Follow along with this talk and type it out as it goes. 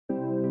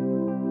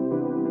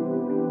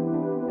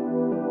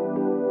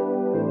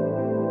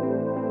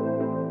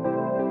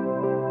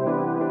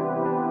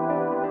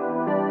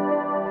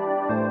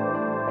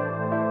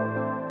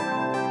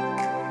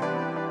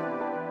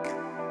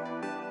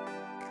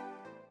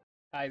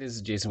Hi, this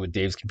is Jason with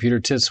Dave's Computer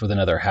Tips with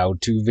another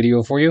how-to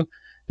video for you.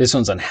 This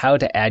one's on how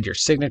to add your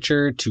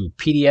signature to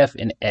PDF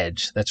in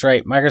Edge. That's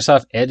right,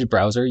 Microsoft Edge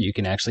browser, you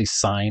can actually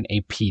sign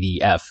a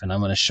PDF, and I'm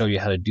going to show you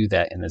how to do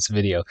that in this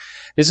video.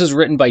 This was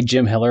written by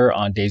Jim Hillier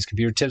on Dave's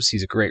Computer Tips.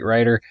 He's a great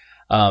writer,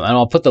 and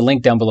I'll put the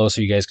link down below so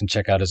you guys can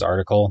check out his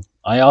article.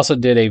 I also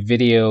did a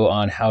video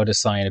on how to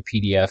sign a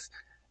PDF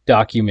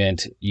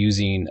document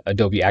using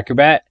Adobe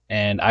Acrobat,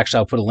 and actually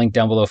I'll put a link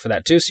down below for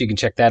that too, so you can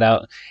check that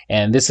out.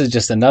 And this is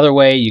just another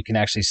way you can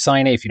actually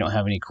sign it if you don't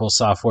have any cool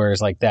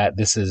softwares like that.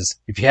 This is,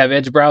 if you have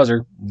Edge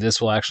browser, this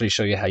will actually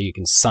show you how you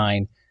can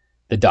sign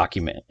the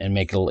document and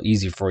make it a little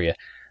easy for you.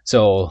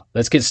 So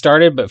let's get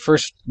started, but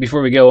first,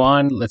 before we go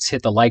on, let's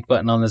hit the like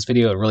button on this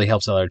video. It really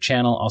helps out our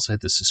channel. Also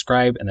hit the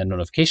subscribe and the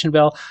notification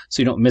bell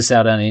so you don't miss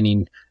out on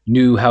any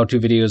new how-to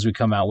videos we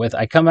come out with.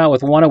 I come out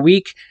with one a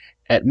week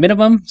at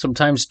minimum,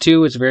 sometimes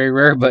two. It's very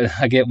rare, but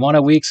I get one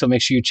a week, so make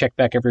sure you check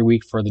back every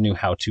week for the new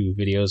how-to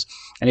videos.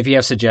 And if you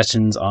have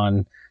suggestions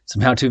on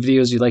some how-to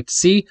videos you'd like to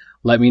see,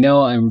 let me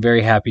know. I'm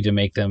very happy to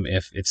make them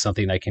if it's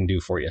something I can do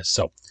for you.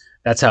 So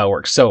that's how it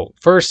works. So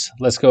first,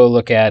 let's go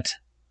look at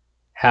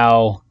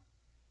how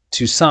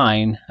to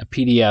sign a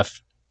PDF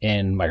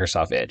in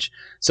Microsoft Edge.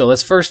 So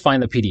let's first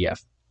find the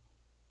PDF.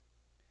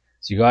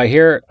 So you go out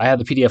here. I have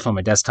the PDF on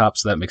my desktop,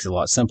 so that makes it a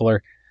lot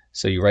simpler.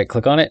 So you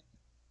right-click on it,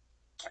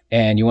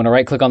 and you want to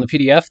right click on the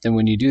PDF. Then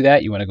when you do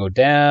that, you want to go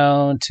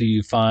down to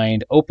you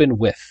find Open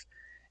With.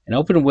 And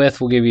Open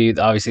With will give you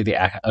obviously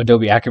the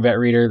Adobe Acrobat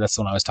Reader. That's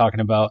the one I was talking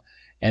about.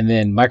 And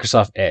then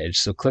Microsoft Edge.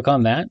 So click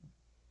on that.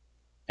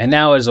 And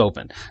now it's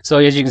open. So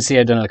as you can see,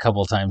 I've done it a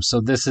couple of times. So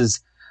this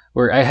is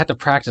where I have to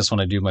practice when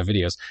I do my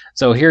videos.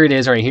 So here it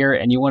is right here.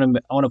 And I want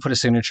to put a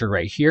signature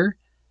right here.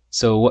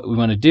 So what we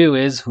want to do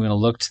is we're going to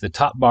look to the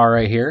top bar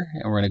right here.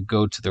 And we're going to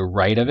go to the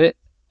right of it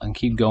and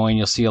keep going.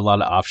 You'll see a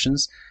lot of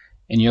options.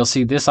 And you'll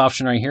see this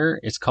option right here.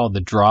 It's called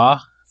the draw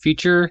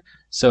feature.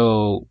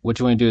 So what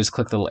you want to do is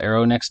click the little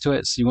arrow next to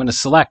it. So you want to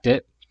select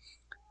it.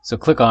 So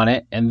click on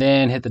it and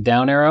then hit the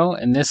down arrow.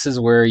 And this is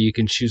where you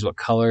can choose what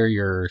color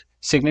your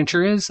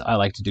signature is. I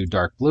like to do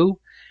dark blue.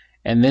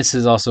 And this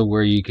is also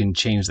where you can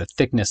change the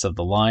thickness of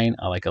the line.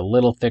 I like a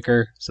little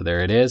thicker. So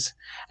there it is.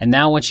 And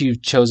now once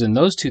you've chosen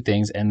those two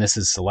things and this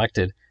is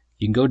selected,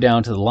 you can go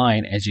down to the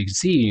line. As you can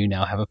see, you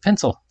now have a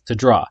pencil to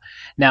draw.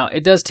 Now,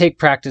 it does take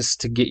practice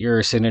to get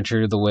your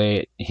signature the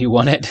way you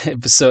want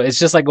it. So it's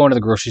just like going to the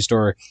grocery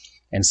store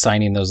and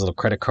signing those little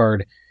credit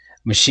card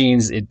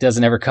machines. It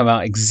doesn't ever come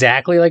out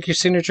exactly like your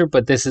signature,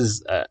 but this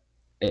is a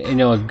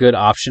good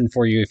option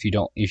for you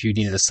if you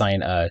needed to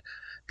sign a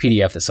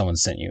PDF that someone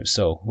sent you.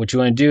 So what you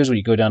want to do is when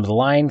you go down to the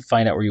line,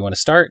 find out where you want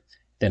to start,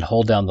 then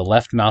hold down the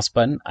left mouse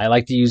button. I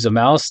like to use a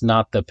mouse,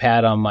 not the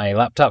pad on my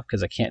laptop,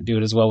 because I can't do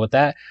it as well with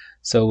that.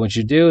 So what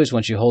you do is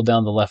once you hold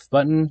down the left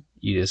button,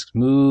 you just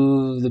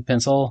move the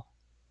pencil.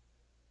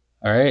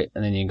 All right,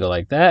 and then you can go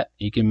like that.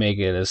 You can make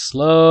it as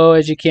slow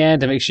as you can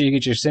to make sure you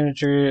get your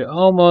signature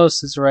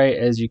almost as right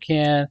as you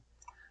can.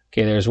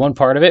 Okay, there's one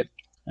part of it,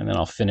 and then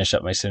I'll finish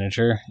up my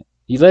signature.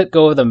 You let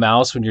go of the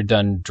mouse when you're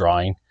done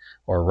drawing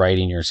or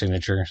writing your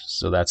signature,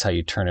 so that's how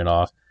you turn it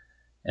off.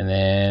 And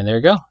then there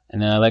you go.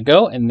 And then I let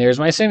go, and there's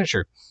my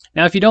signature.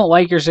 Now, if you don't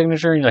like your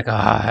signature and you're like,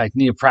 I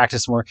need to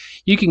practice more,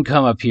 you can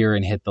come up here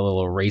and hit the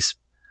little erase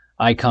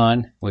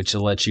icon, which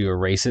will let you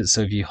erase it.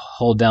 So if you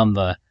hold down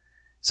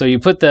so you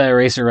put the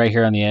eraser right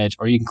here on the edge,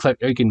 or you can click,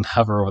 or you can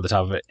hover over the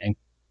top of it.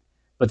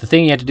 But the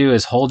thing you have to do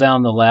is hold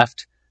down the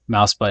left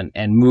mouse button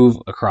and move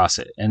across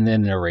it, and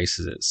then it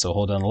erases it. So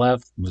hold down the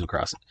left, move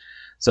across it.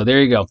 So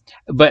there you go.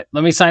 But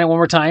let me sign it one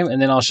more time,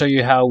 and then I'll show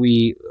you how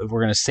we're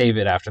going to save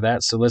it after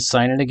that. So let's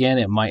sign it again.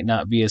 It might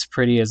not be as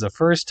pretty as the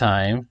first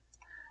time,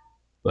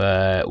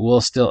 but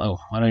we'll still,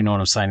 I don't even know what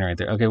I'm signing right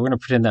there. Okay, we're going to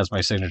pretend that's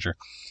my signature.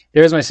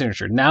 There's my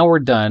signature. Now we're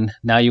done.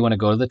 Now you want to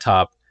go to the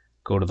top,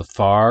 go to the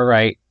far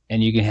right,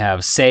 and you can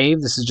have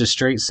save. This is just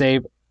straight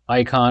save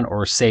icon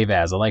or save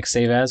as. I like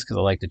save as because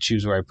I like to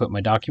choose where I put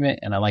my document,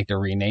 and I like to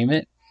rename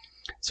it.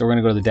 So we're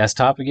going to go to the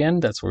desktop again.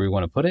 That's where we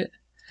want to put it.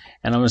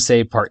 And I'm going to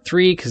say part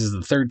 3 because it's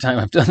the third time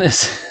I've done this.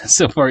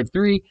 So part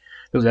 3,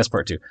 that's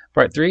part 2.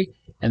 Part 3,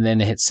 and then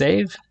hit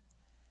save.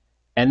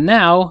 And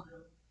now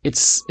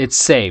it's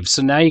saved.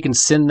 So now you can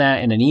send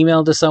that in an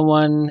email to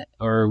someone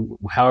or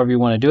however you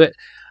want to do it.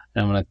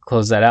 And I'm going to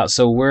close that out.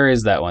 So where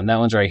is that one? That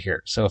one's right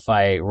here. So if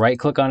I right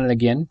click on it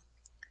again,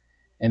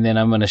 and then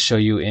I'm going to show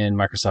you in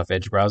Microsoft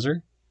Edge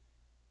browser,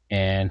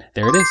 and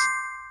there it is.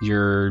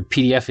 Your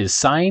PDF is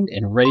signed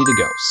and ready to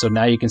go. So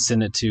now you can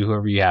send it to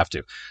whoever you have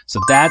to. So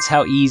that's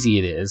how easy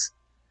it is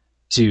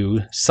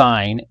to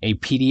sign a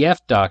PDF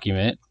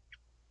document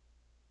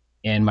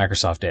in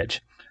Microsoft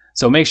Edge.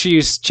 So make sure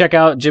you check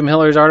out Jim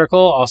Hillier's article.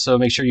 Also,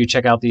 make sure you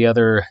check out the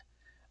other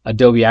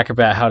Adobe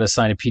Acrobat, how to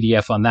sign a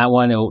PDF on that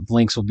one.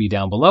 Links will be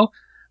down below.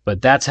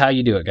 But that's how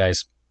you do it,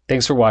 guys.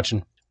 Thanks for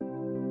watching.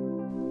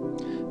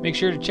 Make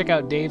sure to check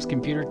out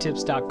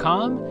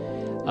davescomputertips.com,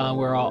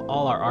 where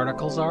all our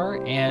articles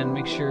are. And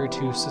make sure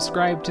to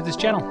subscribe to this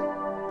channel.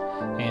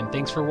 And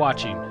thanks for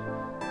watching.